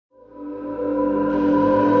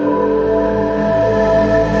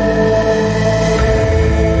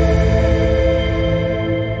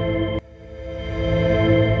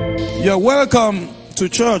welcome to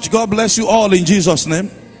church. God bless you all in Jesus'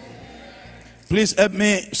 name. Please help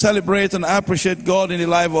me celebrate and appreciate God in the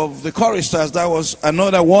life of the choristers. That was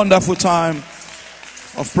another wonderful time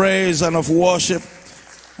of praise and of worship.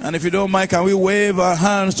 And if you don't mind, can we wave our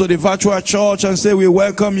hands to the virtual church and say we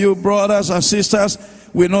welcome you, brothers and sisters.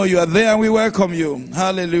 We know you are there and we welcome you.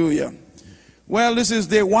 Hallelujah. Well, this is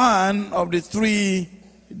day 1 of the 3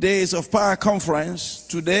 days of power conference.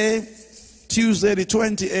 Today, Tuesday the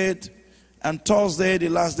 28th, and Thursday the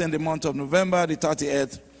last day in the month of November the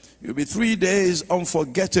 30th. It will be 3 days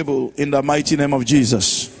unforgettable in the mighty name of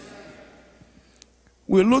Jesus.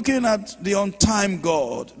 We're looking at the on-time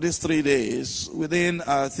God these 3 days within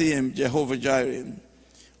our theme, Jehovah Jireh.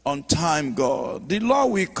 On-time God. The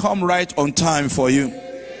Lord will come right on time for you.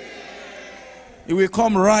 He will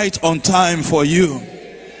come right on time for you.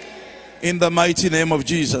 In the mighty name of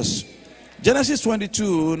Jesus. Genesis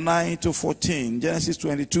 22, 9 to 14. Genesis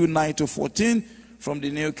 22, 9 to 14 from the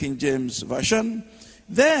New King James Version.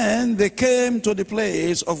 Then they came to the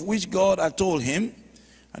place of which God had told him.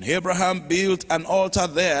 And Abraham built an altar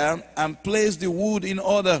there and placed the wood in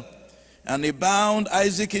order. And he bound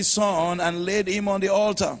Isaac his son and laid him on the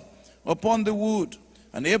altar upon the wood.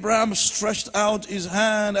 And Abraham stretched out his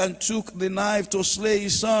hand and took the knife to slay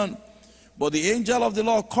his son. But the angel of the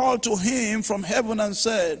Lord called to him from heaven and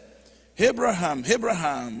said, Abraham,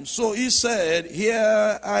 Abraham. So he said,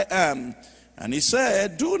 Here I am. And he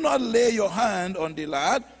said, Do not lay your hand on the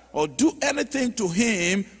lad or do anything to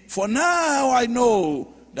him, for now I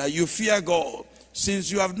know that you fear God,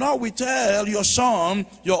 since you have not withheld your son,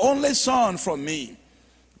 your only son, from me.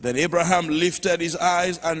 Then Abraham lifted his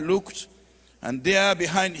eyes and looked, and there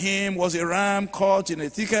behind him was a ram caught in a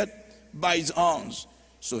thicket by its horns.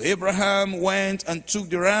 So Abraham went and took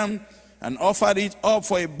the ram and offered it up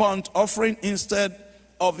for a burnt offering instead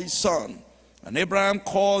of his son. And Abraham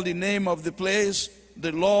called the name of the place,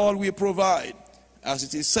 The Lord Will Provide. As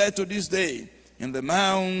it is said to this day, In the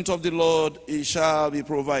mount of the Lord it shall be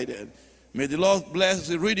provided. May the Lord bless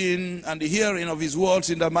the reading and the hearing of his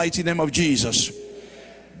words in the mighty name of Jesus.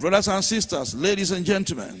 Brothers and sisters, ladies and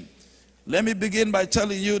gentlemen, let me begin by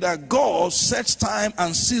telling you that God sets time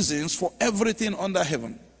and seasons for everything under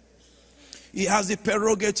heaven. He has the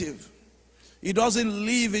prerogative. He doesn't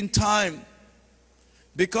live in time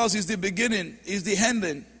because it's the beginning, it's the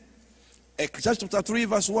ending. Ecclesiastes chapter 3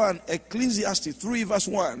 verse 1, Ecclesiastes 3 verse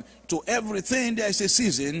 1, to everything there is a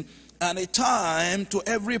season and a time to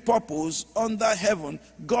every purpose under heaven.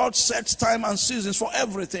 God sets time and seasons for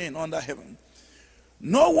everything under heaven.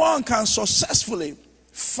 No one can successfully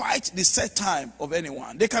fight the set time of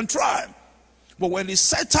anyone. They can try, but when the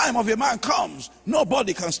set time of a man comes,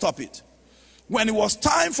 nobody can stop it. When it was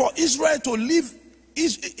time for Israel to leave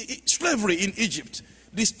slavery in Egypt,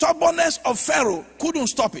 the stubbornness of Pharaoh couldn't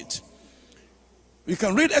stop it. You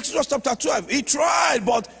can read Exodus chapter 12. He tried,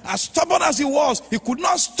 but as stubborn as he was, he could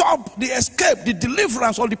not stop the escape, the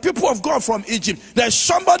deliverance of the people of God from Egypt. There's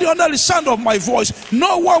somebody under the sound of my voice.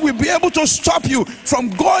 No one will be able to stop you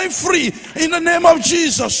from going free in the name of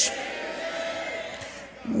Jesus.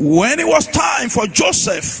 When it was time for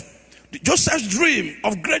Joseph's dream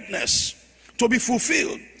of greatness to be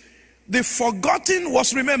fulfilled, the forgotten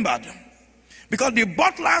was remembered. Because the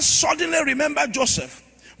butler suddenly remembered Joseph.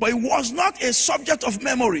 But it was not a subject of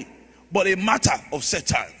memory, but a matter of set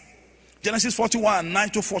time. Genesis 41, 9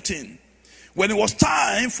 to 14. When it was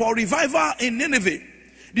time for revival in Nineveh,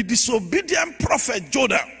 the disobedient prophet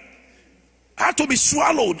Jonah had to be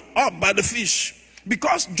swallowed up by the fish.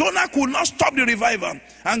 Because Jonah could not stop the revival.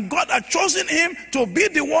 And God had chosen him to be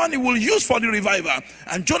the one he will use for the revival.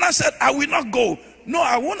 And Jonah said, I will not go. No,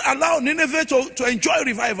 I won't allow Nineveh to enjoy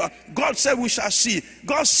revival. God said we shall see.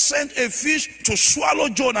 God sent a fish to swallow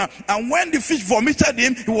Jonah. And when the fish vomited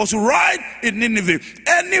him, he was right in Nineveh.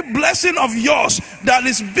 Any blessing of yours that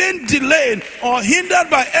is being delayed or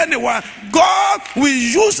hindered by anyone, God will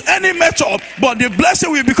use any method, but the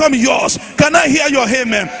blessing will become yours. Can I hear your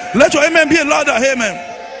amen? Let your amen be a louder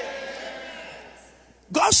amen.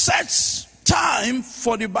 God sets time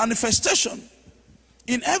for the manifestation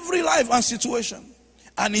in every life and situation.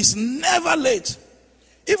 And it's never late.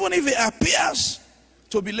 Even if it appears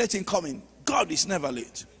to be late in coming, God is never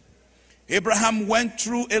late. Abraham went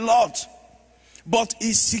through a lot, but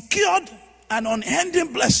he secured an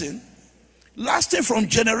unending blessing lasting from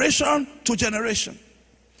generation to generation.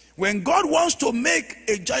 When God wants to make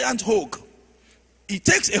a giant oak, it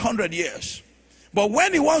takes 100 years. But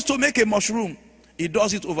when he wants to make a mushroom, he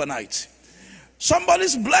does it overnight.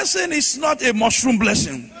 Somebody's blessing is not a mushroom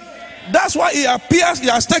blessing. That's why it appears it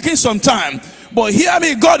has taken some time. But hear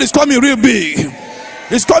me, God is coming real big.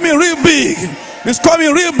 It's coming real big. It's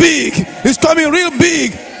coming real big. It's coming real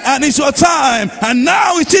big. And it's your time. And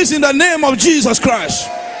now it is in the name of Jesus Christ.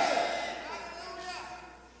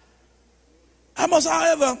 I must,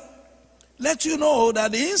 however, let you know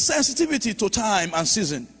that the insensitivity to time and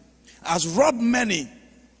season has robbed many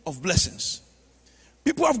of blessings.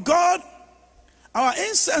 People of God, our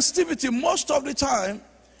insensitivity most of the time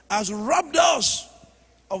has robbed us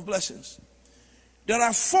of blessings. There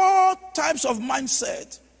are 4 types of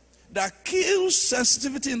mindset that kills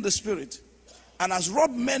sensitivity in the spirit and has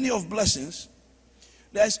robbed many of blessings.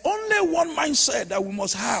 There is only one mindset that we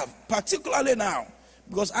must have, particularly now,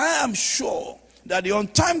 because I am sure that the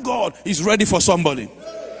on-time God is ready for somebody.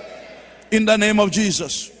 In the name of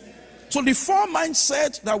Jesus. So the 4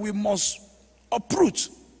 mindsets that we must uproot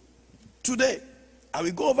today, I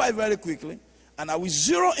will go over it very quickly, and I will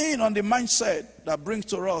zero in on the mindset that brings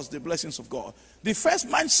to us the blessings of God. The first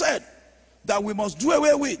mindset that we must do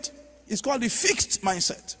away with is called the fixed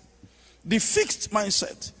mindset. The fixed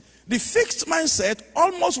mindset. The fixed mindset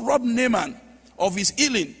almost robbed Naaman of his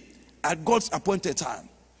healing at God's appointed time.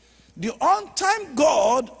 The on-time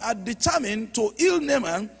God had determined to heal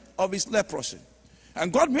Naaman of his leprosy.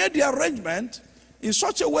 And God made the arrangement in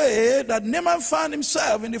such a way that Naaman found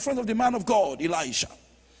himself in the front of the man of God, Elisha.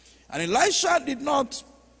 And Elisha did not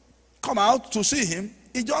come out to see him.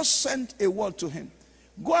 He just sent a word to him.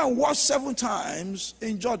 Go and wash 7 times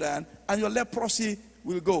in Jordan, and your leprosy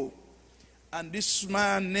will go. And this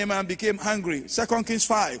man, Naaman, became hungry. 2 Kings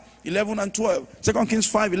 5, 11 and 12. 2 Kings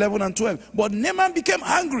 5, 11 and 12. But Naaman became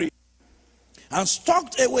hungry and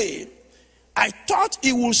stalked away. I thought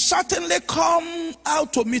he would certainly come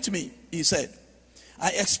out to meet me, he said. I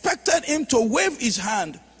expected him to wave his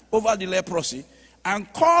hand over the leprosy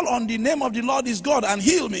and call on the name of the Lord his God and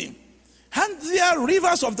heal me. And there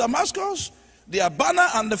rivers of Damascus, the Abana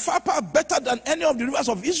and the Pharpar, better than any of the rivers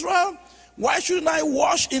of Israel? Why shouldn't I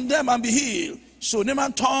wash in them and be healed? So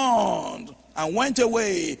Naaman turned and went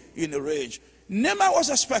away in a rage. Naaman was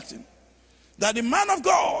expecting that the man of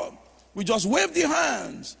God will just wave the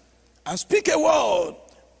hands and speak a word,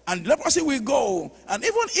 and leprosy will go. And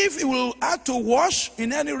even if he will have to wash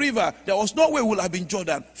in any river, there was no way it would have been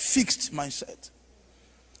Jordan. Fixed mindset.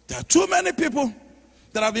 There are too many people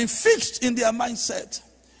that have been fixed in their mindset.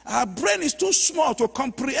 Our brain is too small to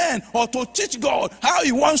comprehend or to teach God how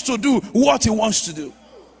he wants to do what he wants to do.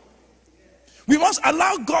 We must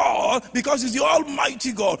allow God, because he's the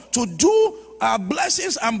Almighty God, to do our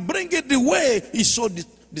blessings and bring it the way he so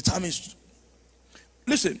determines.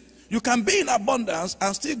 Listen, you can be in abundance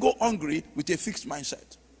and still go hungry with a fixed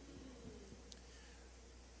mindset.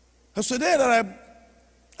 Because today that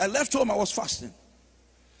I left home, I was fasting.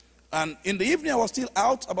 And in the evening, I was still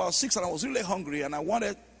out about 6, and I was really hungry, and I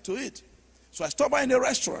wanted to eat. So I stopped by in a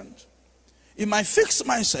restaurant. In my fixed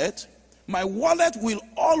mindset, my wallet will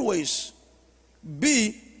always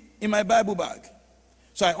be in my Bible bag.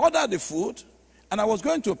 So I ordered the food, and I was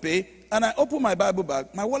going to pay, and I opened my Bible bag.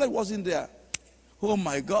 My wallet wasn't there. Oh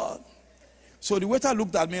my God. So the waiter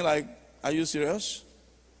looked at me like, are you serious?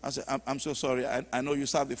 I said, I'm so sorry. I know you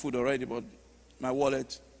served the food already, but my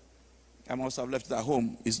wallet, I must have left it at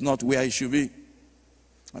home. It's not where it should be.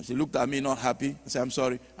 And she looked at me, not happy. I said, I'm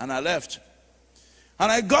sorry. And I left. And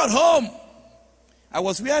I got home. I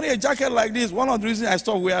was wearing a jacket like this. One of the reasons I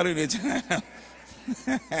stopped wearing it.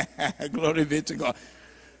 Glory be to God.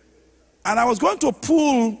 And I was going to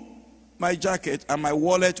pull my jacket, and my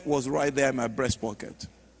wallet was right there in my breast pocket.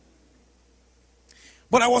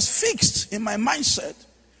 But I was fixed in my mindset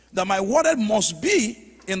that my wallet must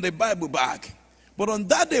be in the Bible bag. But on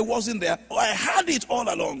that day, it wasn't there. I had it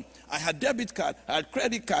all along. I had debit card, I had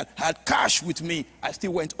credit card, I had cash with me. I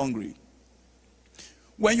still went hungry.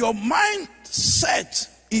 When your mindset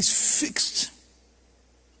is fixed,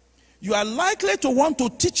 you are likely to want to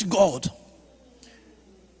teach God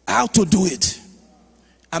how to do it.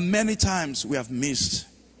 And many times we have missed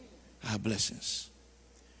our blessings.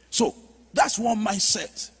 So that's one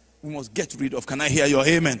mindset we must get rid of. Can I hear your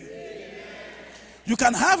amen? Amen. You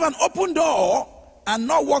can have an open door and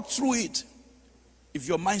not walk through it if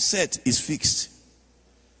your mindset is fixed.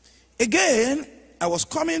 Again, I was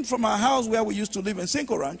coming from our house where we used to live in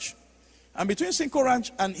Cinco Ranch. And between Cinco Ranch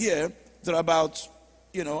and here, there are about,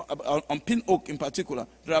 on Pin Oak in particular,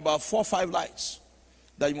 there are about 4 or 5 lights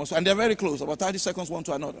that you must, and they're very close, about 30 seconds one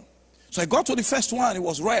to another. So I got to the first one, it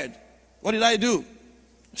was red. What did I do?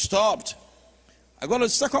 Stopped. I got to the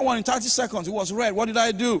second one in 30 seconds, it was red. What did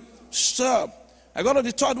I do? Stop. I got to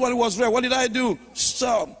the third one, it was red. What did I do?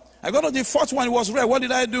 Stop. I got to the fourth one, it was red. What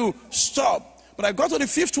did I do? Stop. But I got to the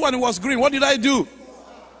fifth one, it was green. What did I do?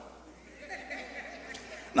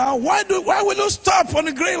 Now, why will you stop on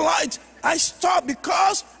the green light I stopped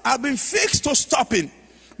because I've been fixed to stopping.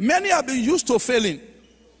 Many have been used to failing.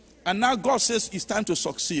 And now God says it's time to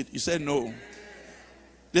succeed. He said no.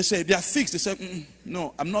 They say they are fixed. They say,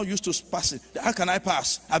 no, I'm not used to passing. How can I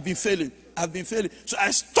pass? I've been failing. I've been failing. So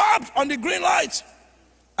I stopped on the green light.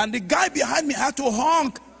 And the guy behind me had to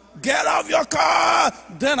honk, get out of your car.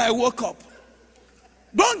 Then I woke up.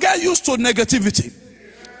 Don't get used to negativity.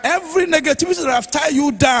 Every negativity that have tied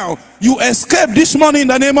you down, you escape this morning in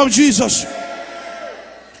the name of Jesus.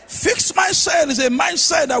 Fixed mindset is a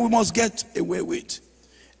mindset that we must get away with.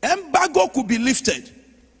 Embargo could be lifted,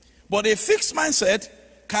 but a fixed mindset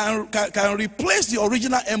can replace the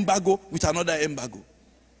original embargo with another embargo.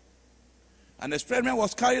 An experiment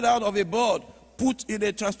was carried out of a bird put in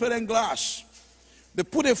a transparent glass. They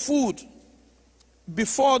put a food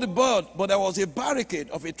before the bird, but there was a barricade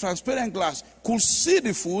of a transparent glass. Could see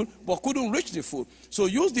the food, but couldn't reach the food. So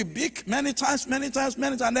used the beak many times, and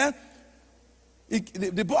then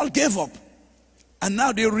the bird gave up. And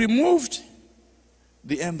now they removed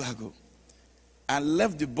the embargo and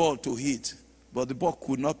left the bird to eat, but the bird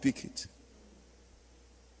could not pick it.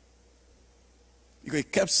 Because he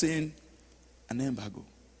kept saying an embargo.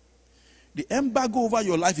 The embargo over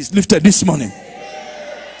your life is lifted this morning.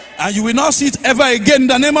 And you will not see it ever again in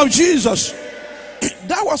the name of Jesus.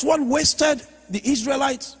 That was what wasted the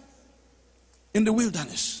Israelites in the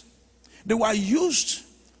wilderness. They were used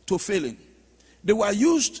to failing. They were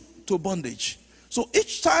used to bondage. So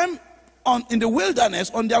each time in the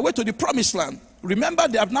wilderness, on their way to the promised land, remember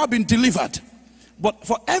they have now been delivered. But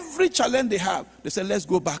for every challenge they have, they say, let's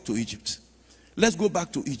go back to Egypt. Let's go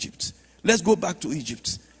back to Egypt. Let's go back to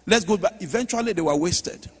Egypt. Let's go back. Eventually they were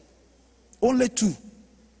wasted. Only 2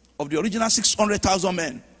 of the original 600,000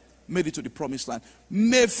 men made it to the promised land.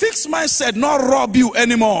 May fixed mindset not rob you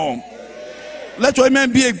anymore. Let your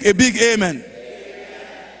amen be a big amen.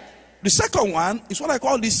 The second one is what I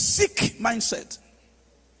call the sick mindset.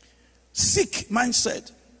 Sick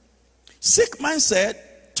mindset. Sick mindset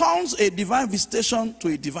turns a divine visitation to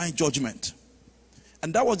a divine judgment.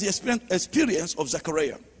 And that was the experience of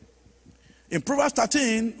Zechariah. In Proverbs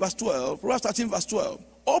 13 verse 12,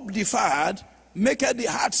 hope deferred maketh the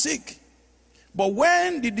heart sick, but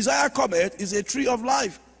when the desire cometh is a tree of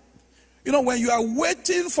life. You know, when you are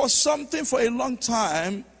waiting for something for a long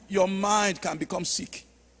time, your mind can become sick.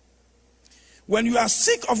 When you are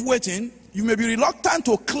sick of waiting, you may be reluctant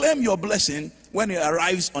to claim your blessing when it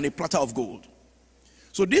arrives on a platter of gold.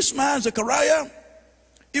 So this man, Zechariah,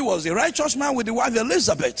 he was a righteous man with the wife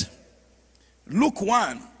Elizabeth. Luke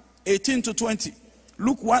 1, 18 to 20.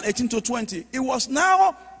 Luke 1, 18 to 20. It was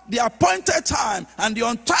now the appointed time, and the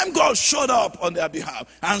on-time God showed up on their behalf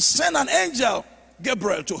and sent an angel,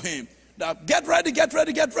 Gabriel, to him. That get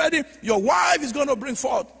ready. Your wife is going to bring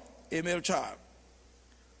forth a male child.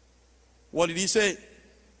 What did he say?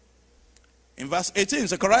 In verse 18,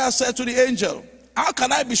 Zechariah said to the angel, how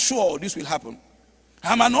can I be sure this will happen?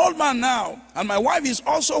 I'm an old man now, and my wife is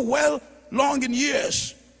also well long in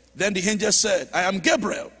years. Then the angel said, I am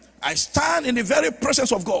Gabriel. I stand in the very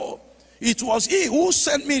presence of God. It was he who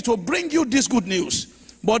sent me to bring you this good news.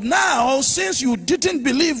 But now, since you didn't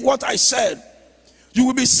believe what I said, you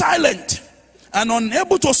will be silent and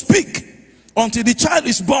unable to speak until the child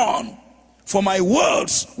is born. For my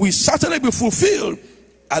words will certainly be fulfilled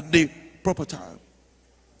at the proper time.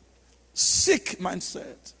 Sick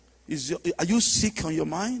mindset. Are you sick on your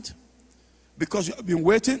mind? Because you have been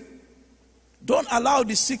waiting? Don't allow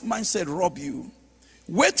the sick mindset rob you.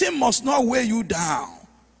 Waiting must not weigh you down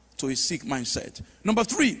to a sick mindset. Number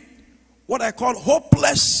 3, what I call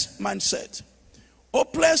hopeless mindset.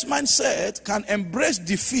 Hopeless mindset can embrace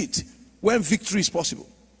defeat when victory is possible.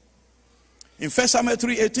 In 1 Samuel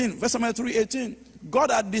 3:18,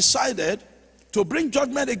 God had decided to bring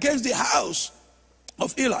judgment against the house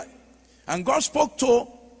of Eli. And God spoke to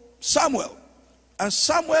Samuel. And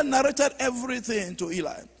Samuel narrated everything to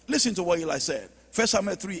Eli. Listen to what Eli said. 1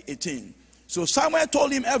 Samuel 3:18. So Samuel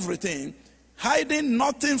told him everything, hiding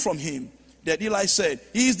nothing from him. That Eli said,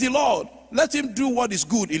 he is the Lord. Let him do what is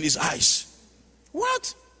good in his eyes.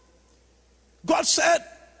 What? God said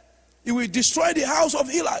he will destroy the house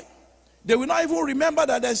of Eli. They will not even remember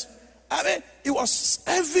that it was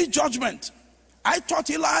heavy judgment. I thought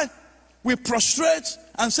Eli will prostrate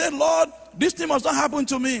and say, Lord, this thing must not happen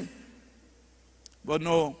to me. But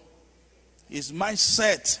no, his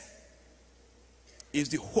mindset is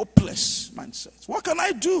the hopeless mindset. What can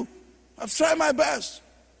I do? I've tried my best.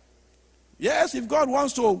 Yes, if God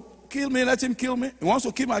wants to kill me, let him kill me. He wants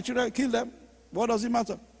to kill my children, kill them. What does it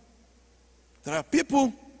matter? There are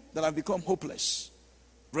people that have become hopeless.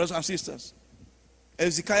 Brothers and sisters,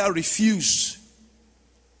 Hezekiah refused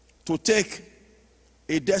to take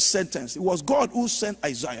a death sentence. It was God who sent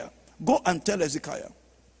Isaiah. Go and tell Hezekiah,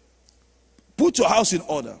 put your house in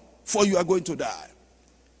order, for you are going to die.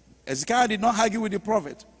 Hezekiah did not argue with the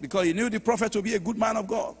prophet because he knew the prophet to be a good man of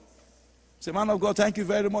God. He said, man of God, thank you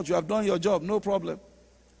very much. You have done your job, no problem.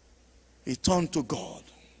 He turned to God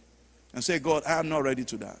and said, God, I am not ready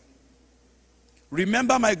to die.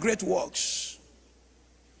 Remember my great works.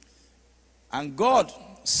 And God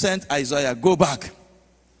sent Isaiah, go back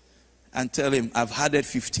and tell him, I've added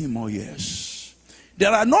 15 more years.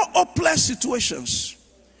 There are no hopeless situations.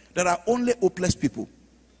 There are only hopeless people.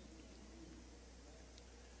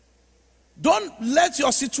 Don't let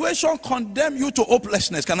your situation condemn you to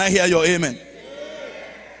hopelessness. Can I hear your amen?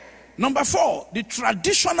 Number 4, the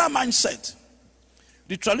traditional mindset.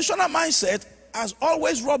 The traditional mindset has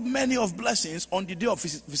always robbed many of blessings on the day of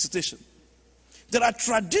visitation. There are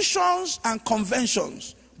traditions and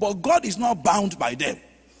conventions, but God is not bound by them.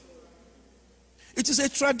 It is a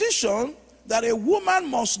tradition that a woman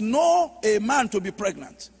must know a man to be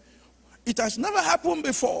pregnant. It has never happened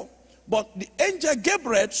before, but the angel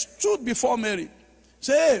Gabriel stood before Mary.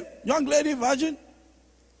 Say, hey, young lady, virgin,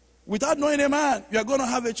 without knowing a man, you are going to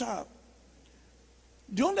have a child.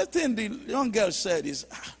 The only thing the young girl said is,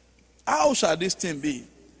 how shall this thing be?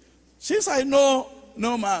 Since I know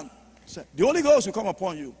no man, the Holy Ghost will come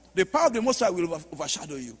upon you. The power of the Most High will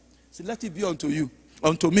overshadow you. So let it be unto you,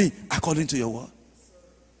 unto me, according to your word.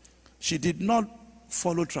 She did not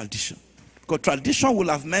follow tradition, because tradition will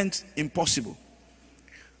have meant impossible.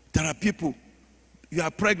 There are people, you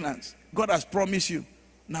are pregnant. God has promised you.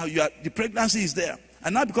 Now the pregnancy is there.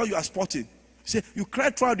 And now because you are spotting, say, you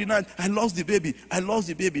cried throughout the night, I lost the baby, I lost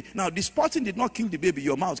the baby. Now the spotting did not kill the baby,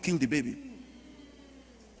 your mouth killed the baby.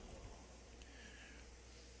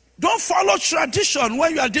 Don't follow tradition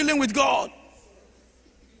when you are dealing with God.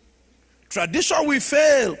 Tradition will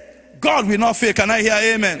fail, God will not fail. Can I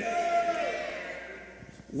hear amen?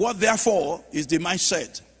 What therefore is the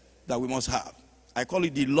mindset that we must have? I call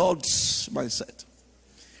it the Lord's mindset.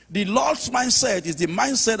 The Lord's mindset is the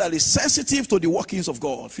mindset that is sensitive to the workings of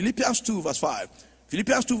God. Philippians 2 verse 5.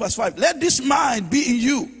 Philippians 2 verse 5. Let this mind be in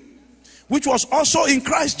you, which was also in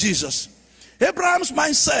Christ Jesus. Abraham's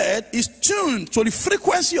mindset is tuned to the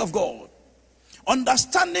frequency of God.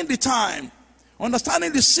 Understanding the time,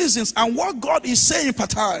 understanding the seasons, and what God is saying per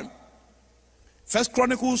time. 1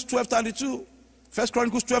 Chronicles 12:32. 1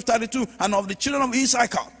 Chronicles 12:32. And of the children of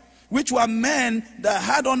Issachar, which were men that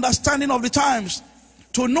had understanding of the times,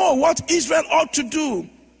 to know what Israel ought to do.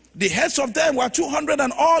 The heads of them were 200,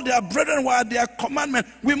 and all their brethren were their commandment.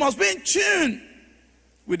 We must be in tune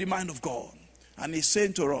with the mind of God. And he's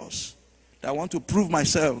saying to us that I want to prove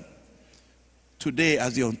myself today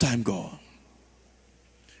as the on-time God.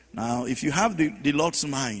 Now, if you have the Lord's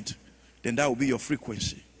mind, then that will be your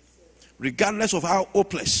frequency, regardless of how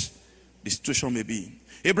hopeless the situation may be.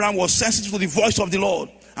 Abraham was sensitive to the voice of the Lord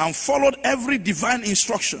and followed every divine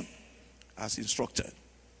instruction as instructed.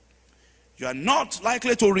 You are not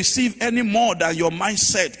likely to receive any more than your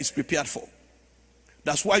mindset is prepared for.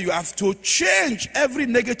 That's why you have to change every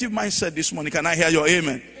negative mindset this morning. Can I hear your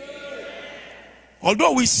amen?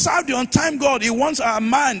 Although we serve the on-time God, he wants our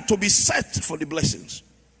mind to be set for the blessings.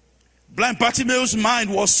 Blind Bartimaeus'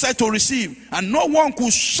 mind was set to receive, and no one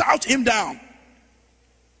could shout him down.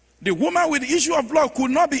 The woman with the issue of blood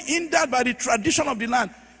could not be hindered by the tradition of the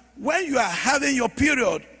land. When you are having your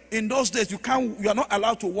period, in those days, you are not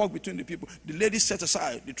allowed to walk between the people. The ladies set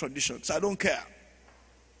aside the traditions. I don't care.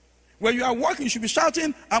 When you are walking, you should be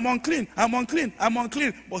shouting, I'm unclean, I'm unclean, I'm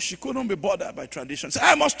unclean. But she couldn't be bothered by traditions.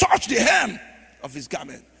 I must touch the hem of his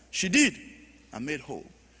garment. She did and made whole.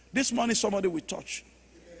 This morning, somebody will touch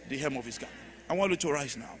the hem of his garment. I want you to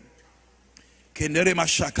rise now.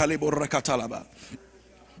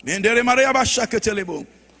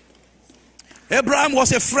 Abraham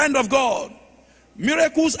was a friend of God.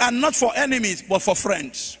 Miracles are not for enemies, but for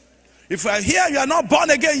friends. If you are here, you are not born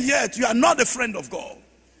again yet, you are not a friend of God.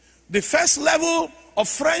 The first level of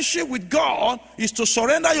friendship with God is to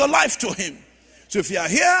surrender your life to him. So if you are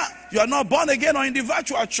here, you are not born again or in the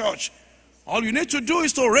virtual church, all you need to do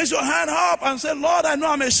is to raise your hand up and say, Lord, I know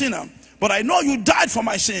I'm a sinner, but I know you died for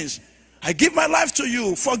my sins. I give my life to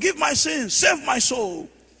you. Forgive my sins. Save my soul.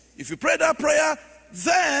 If you pray that prayer,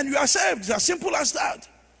 then you are saved. It's as simple as that.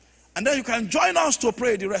 And then you can join us to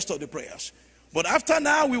pray the rest of the prayers. But after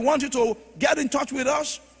now, we want you to get in touch with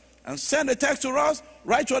us and send a text to us,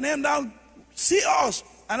 write your name down, see us,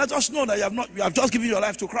 and let us know that you have just given your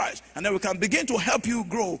life to Christ. And then we can begin to help you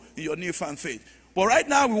grow in your newfound faith. But right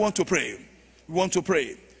now, we want to pray. We want to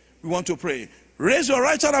pray. We want to pray. Raise your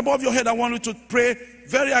right hand above your head. I want you to pray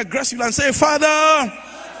very aggressively and say, Father,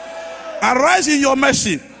 Arise in your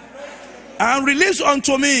mercy and release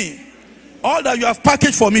unto me all that you have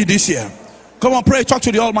packaged for me this year. Come on, pray, talk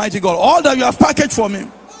to the Almighty God. All that you have packaged for me,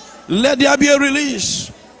 let there be a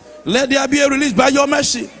release. Let there be a release by your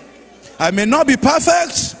mercy. I may not be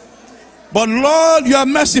perfect, but Lord, you are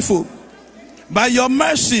merciful. By your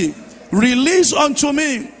mercy, release unto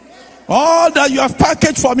me all that you have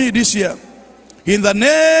packaged for me this year. In the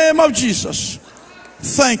name of Jesus.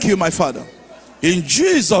 Thank you, my Father. In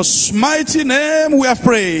Jesus' mighty name we have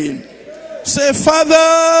prayed. Say,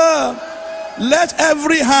 Father, let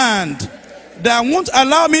every hand that won't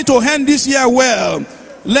allow me to end this year well,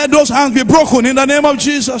 let those hands be broken in the name of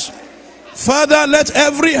Jesus. Father, let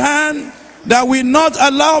every hand that will not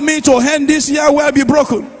allow me to end this year well be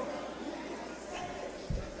broken.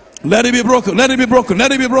 Let it be broken. Let it be broken.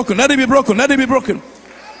 Let it be broken. Let it be broken. Let it be broken.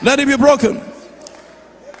 Let it be broken.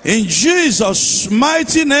 In Jesus'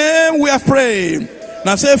 mighty name we have prayed.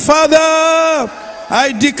 Now say, Father,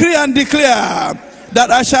 I decree and declare that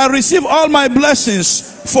I shall receive all my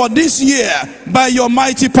blessings for this year by your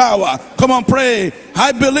mighty power. Come on, pray.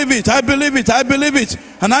 I believe it. I believe it. I believe it.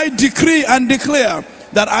 And I decree and declare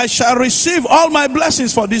that I shall receive all my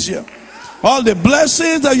blessings for this year. All the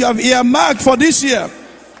blessings that you have earmarked for this year.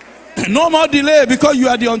 No more delay, because you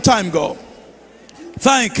are the on time God.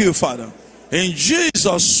 Thank you, Father. In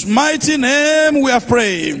Jesus' mighty name we have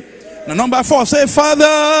prayed. Now, number 4, say, Father,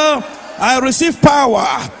 I receive power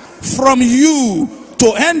from you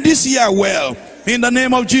to end this year well. In the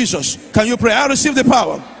name of Jesus. Can you pray? I receive the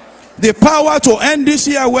power. The power to end this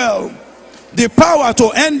year well. The power to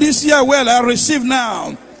end this year well, I receive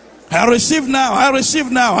now. I receive now. I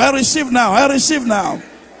receive now. I receive now. I receive now.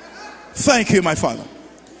 Thank you, my Father.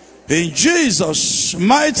 In Jesus'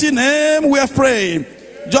 mighty name we have prayed.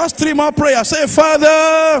 Just 3 more prayers. Say,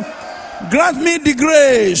 Father, grant me the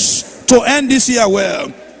grace to end this year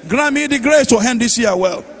well. Grant me the grace to end this year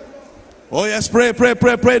well. Oh yes, pray, pray,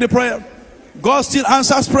 pray, pray the prayer. God still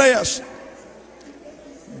answers prayers.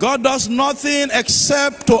 God does nothing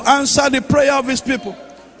except to answer the prayer of his people.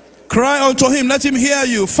 Cry unto him, let him hear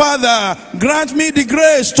you. Father, grant me the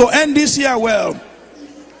grace to end this year well.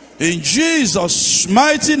 In Jesus'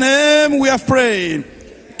 mighty name we have prayed.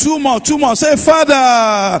 2 more. Say,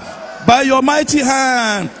 Father, by your mighty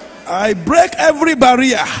hand, I break every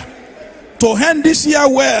barrier to end this year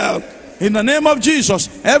well. In the name of Jesus,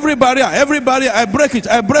 every barrier, I break it.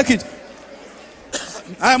 I break it.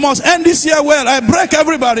 I must end this year well. I break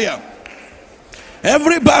every barrier.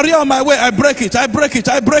 Every barrier on my way, I break it. I break it.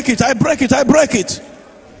 I break it. I break it. I break it.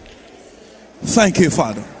 Thank you,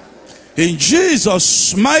 Father. In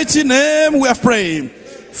Jesus' mighty name we have prayed.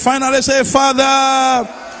 Finally say, Father,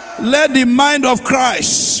 let the mind of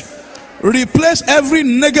Christ replace every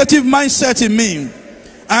negative mindset in me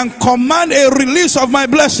and command a release of my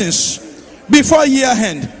blessings before year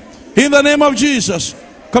end. In the name of Jesus.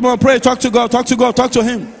 Come on, pray. Talk to God. Talk to God. Talk to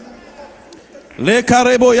him.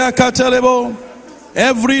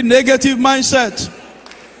 Every negative mindset,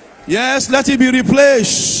 yes, let it be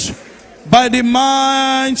replaced by the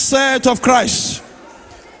mindset of Christ.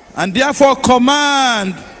 And therefore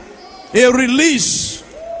command a release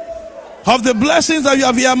of the blessings that you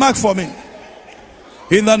have earmarked for me.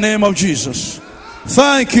 In the name of Jesus.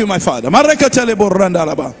 Thank you, my Father.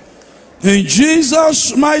 In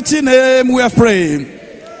Jesus' mighty name we have prayed.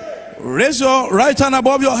 Raise your right hand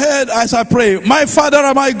above your head as I pray. My Father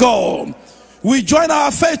and my God, we join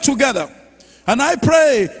our faith together. And I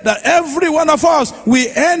pray that every one of us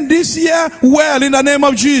will end this year well in the name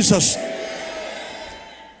of Jesus.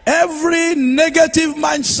 Every negative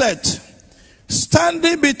mindset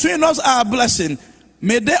standing between us our blessing,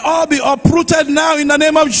 may they all be uprooted now in the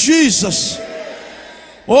name of Jesus.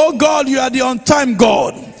 Oh God, you are the on-time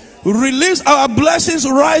God. Release our blessings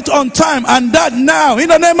right on time, and that now in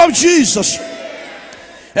the name of Jesus.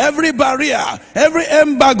 Every barrier, every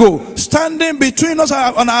embargo standing between us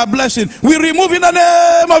and our blessing, we remove in the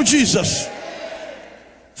name of Jesus.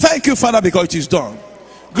 Thank you, Father, because it is done.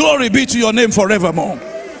 Glory be to your name forevermore.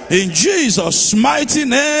 In Jesus' mighty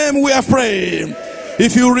name we are praying.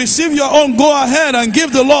 If you receive your own, go ahead and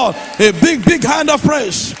give the Lord a big hand of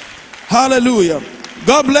praise. Hallelujah.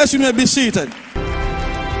 God bless you. You may be seated.